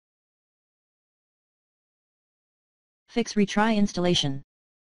Fix Retry Installation.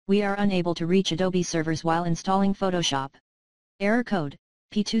 We are unable to reach Adobe Servers while installing Photoshop. Error code,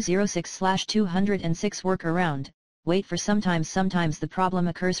 P206/206 workaround. Wait for sometimes the problem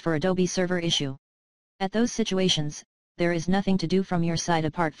occurs for Adobe Server issue. At those situations, there is nothing to do from your side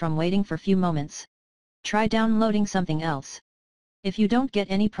apart from waiting for few moments. Try downloading something else. If you don't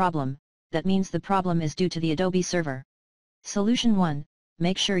get any problem, that means the problem is due to the Adobe Server. Solution 1.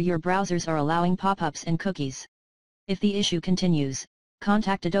 Make sure your browsers are allowing pop-ups and cookies. If the issue continues,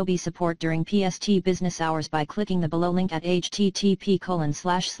 contact Adobe support during PST business hours by clicking the below link at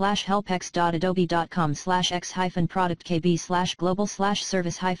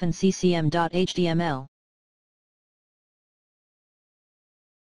http://helpx.adobe.com/x-product-kb/global/service-ccm.html.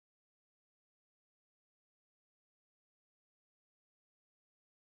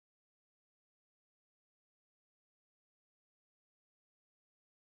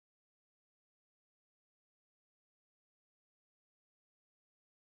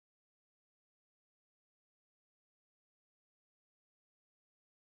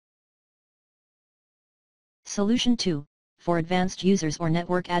 Solution 2. For advanced users or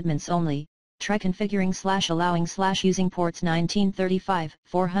network admins only, try configuring/allowing/using ports 1935,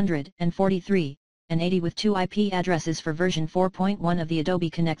 443, and 80 with 2 IP addresses for version 4.1 of the Adobe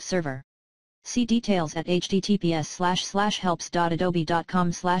Connect server. See details at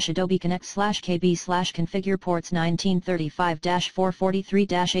https://helps.adobe.com/adobeconnect/kb/configure ports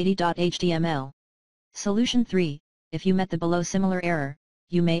 1935-443-80.html. Solution 3. If you met the below similar error,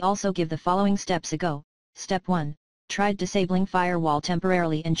 you may also give the following steps a go. Step 1. Try disabling firewall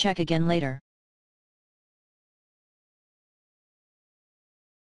temporarily and check again later.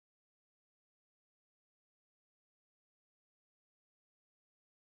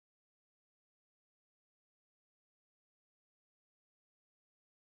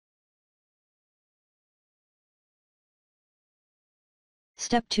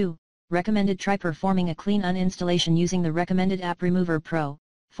 Step 2. Recommended. Try performing a clean uninstallation using the recommended App Remover Pro,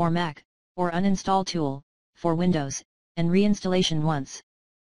 for Mac, or Uninstall Tool, for Windows, and reinstallation once.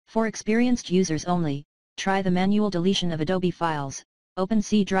 For experienced users only, try the manual deletion of Adobe files. Open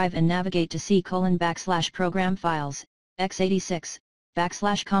C Drive and navigate to C:/program files, x86,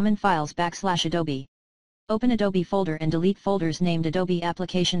 /common files /Adobe. Open Adobe folder and delete folders named Adobe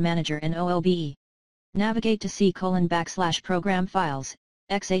Application Manager and OOBE. Navigate to C:/program files,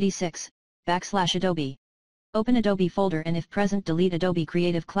 x86, /Adobe. Open Adobe folder and if present delete Adobe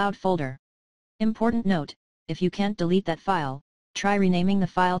Creative Cloud folder. Important note, if you can't delete that file, try renaming the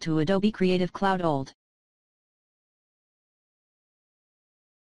file to Adobe Creative Cloud Old.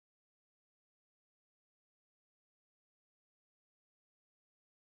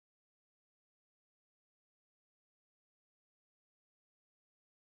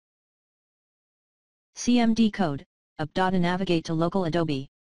 CMD code, up. And navigate to local Adobe.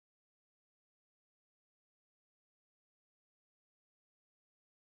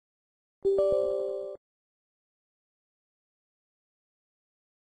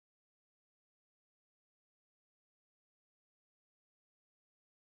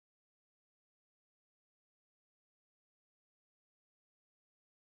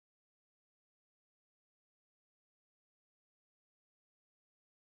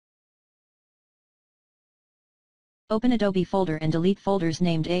 Open Adobe folder and delete folders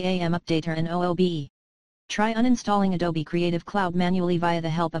named AAM Updater and OOBE. Try uninstalling Adobe Creative Cloud manually via the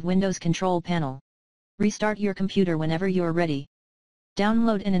help of Windows Control Panel. Restart your computer whenever you're ready.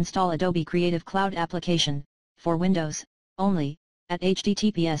 Download and install Adobe Creative Cloud application, for Windows, only, at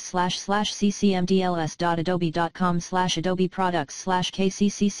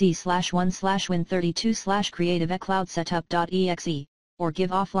https://ccmdls.adobe.com/adobe-products/kccc/win32/creative-cloud-setup.exe, or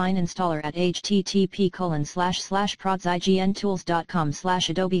give offline installer at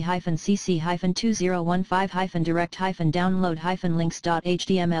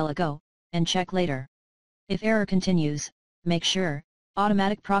http://prods-ignTools.com/adobe-cc-2015-direct-download-links.html ago, and check later. If error continues, make sure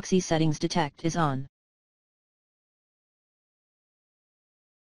automatic proxy settings detect is on.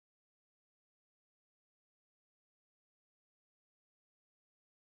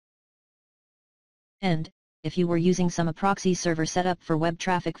 And, if you were using some proxy server setup for web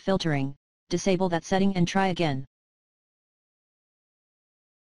traffic filtering, disable that setting and try again.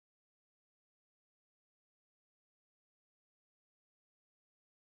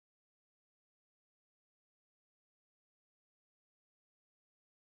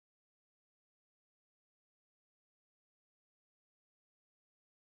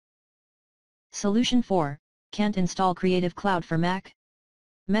 Solution 4. Can't install Creative Cloud for Mac?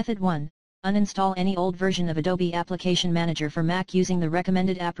 Method 1. Uninstall any old version of Adobe Application Manager for Mac using the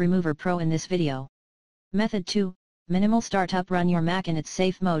recommended App Remover Pro in this video. Method 2. Minimal startup. Run your Mac in its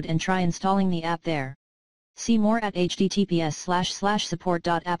safe mode and try installing the app there. See more at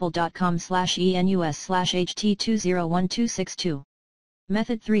https://support.apple.com/enus/ht201262.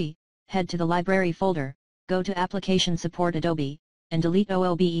 Method 3, head to the Library folder, go to Application Support Adobe, and delete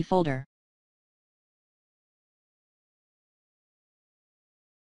OLBE folder.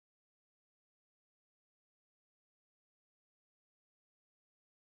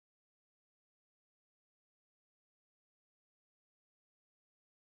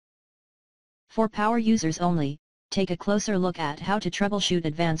 For power users only, take a closer look at how to troubleshoot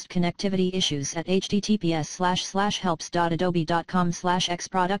advanced connectivity issues at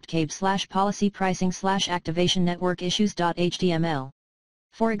https://helps.adobe.com/xproductcabe/policy-pricing/activation-network-issues.html.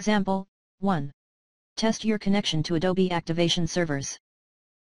 For example, 1. Test your connection to Adobe Activation Servers.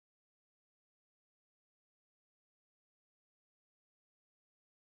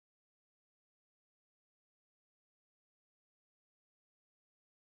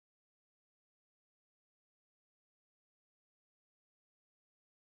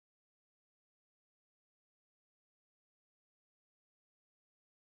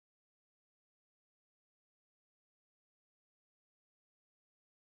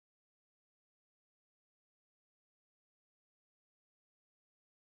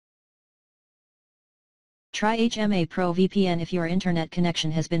 Try HMA Pro VPN if your internet connection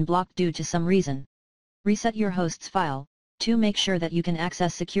has been blocked due to some reason. Reset your host's file, to make sure that you can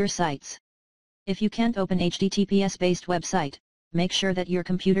access secure sites. If you can't open HTTPS-based website, make sure that your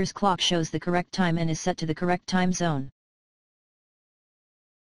computer's clock shows the correct time and is set to the correct time zone.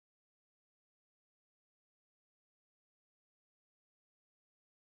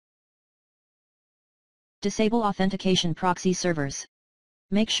 Disable authentication proxy servers.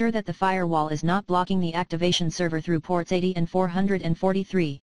 Make sure that the firewall is not blocking the activation server through ports 80 and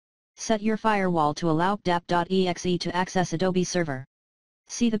 443. Set your firewall to allow dap.exe to access Adobe Server.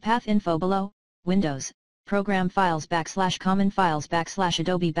 See the path info below. Windows, Program Files /Common Files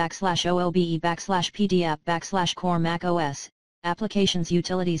 /Adobe /OLBE /PDApp /Core Mac OS, Applications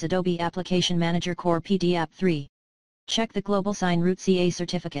Utilities Adobe Application Manager Core PDApp 3. Check the Global Sign Root CA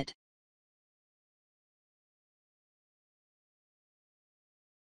certificate.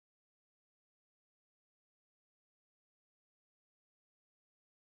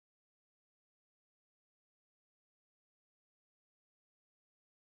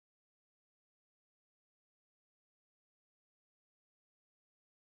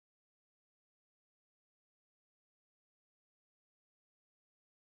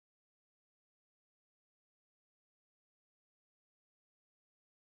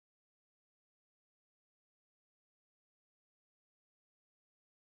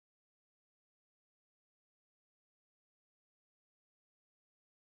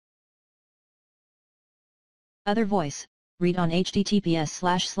 Other voice, read on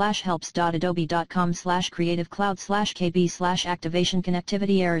https://helps.adobe.com/creativecloud/kb/activation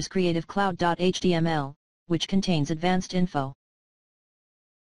connectivity errors creativecloud.html, which contains advanced info.